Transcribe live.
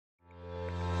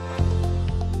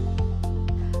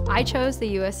I chose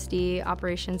the USD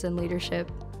Operations and Leadership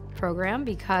program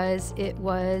because it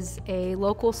was a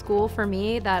local school for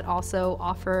me that also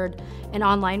offered an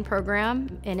online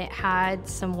program, and it had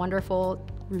some wonderful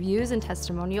reviews and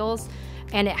testimonials,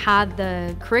 and it had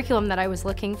the curriculum that I was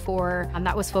looking for, and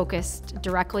that was focused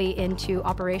directly into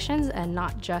operations and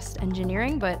not just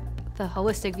engineering, but the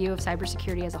holistic view of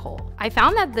cybersecurity as a whole. I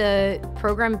found that the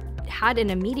program had an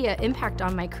immediate impact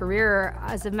on my career.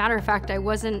 As a matter of fact, I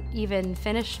wasn't even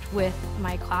finished with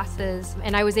my classes,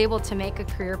 and I was able to make a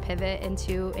career pivot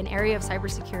into an area of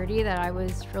cybersecurity that I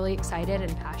was really excited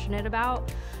and passionate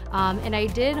about. And I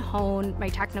did hone my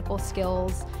technical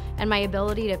skills and my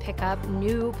ability to pick up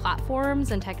new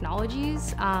platforms and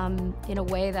technologies in a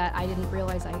way that I didn't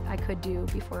realize I could do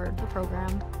before the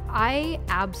program. I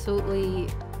absolutely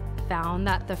found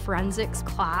that the forensics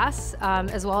class,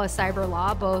 as well as cyber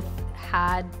law, both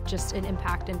had just an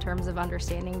impact in terms of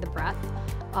understanding the breadth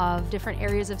of different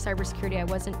areas of cybersecurity I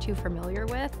wasn't too familiar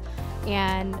with.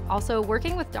 And also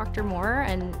working with Dr. Moore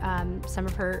and some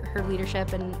of her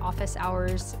leadership and office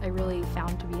hours, I really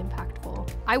found to be impactful.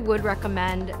 I would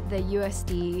recommend the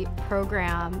USD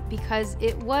program because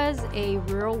it was a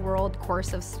real-world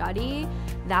course of study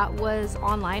that was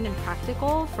online and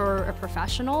practical for a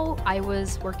professional. I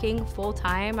was working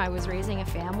full-time, I was raising a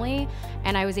family,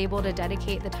 and I was able to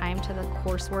dedicate the time to the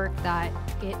coursework that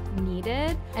it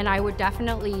needed. And I would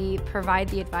definitely provide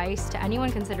the advice to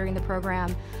anyone considering the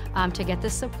program to get the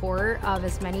support of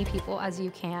as many people as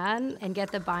you can and get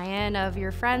the buy-in of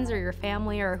your friends or your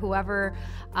family or whoever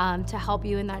to help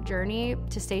you in that journey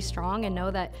to stay strong and know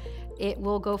that it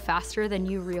will go faster than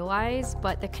you realize,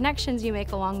 but the connections you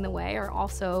make along the way are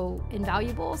also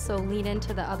invaluable. So lean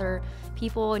into the other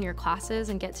people in your classes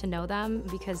and get to know them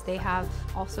because they have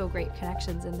also great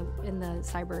connections in the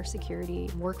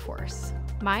cybersecurity workforce.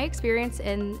 My experience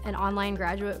in an online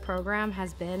graduate program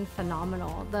has been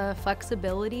phenomenal. The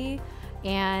flexibility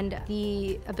and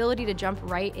the ability to jump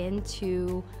right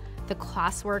into the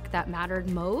classwork that mattered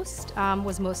most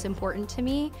was most important to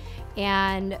me,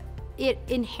 and it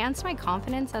enhanced my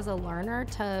confidence as a learner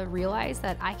to realize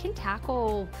that I can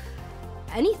tackle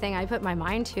anything I put my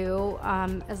mind to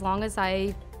as long as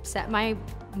I set my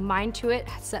mind to it,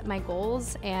 set my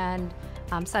goals, and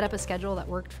set up a schedule that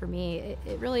worked for me.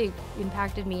 It really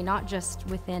impacted me, not just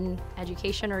within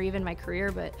education or even my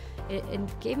career, but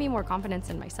it gave me more confidence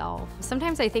in myself.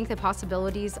 Sometimes I think the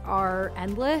possibilities are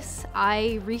endless.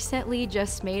 I recently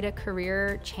just made a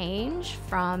career change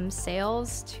from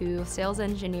sales to sales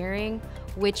engineering,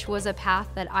 which was a path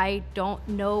that I don't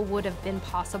know would have been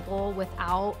possible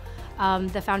without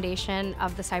the foundation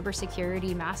of the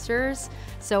cybersecurity masters.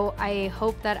 So I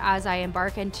hope that as I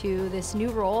embark into this new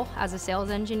role as a sales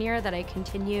engineer, that I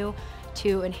continue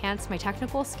to enhance my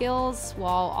technical skills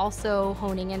while also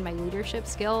honing in my leadership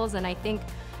skills. And I think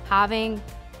having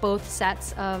both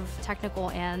sets of technical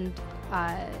and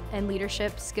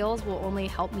leadership skills will only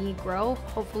help me grow,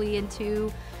 hopefully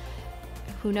into,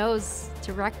 who knows,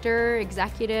 director,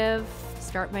 executive,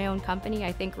 start my own company.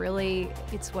 I think really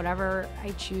it's whatever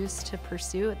I choose to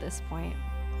pursue at this point.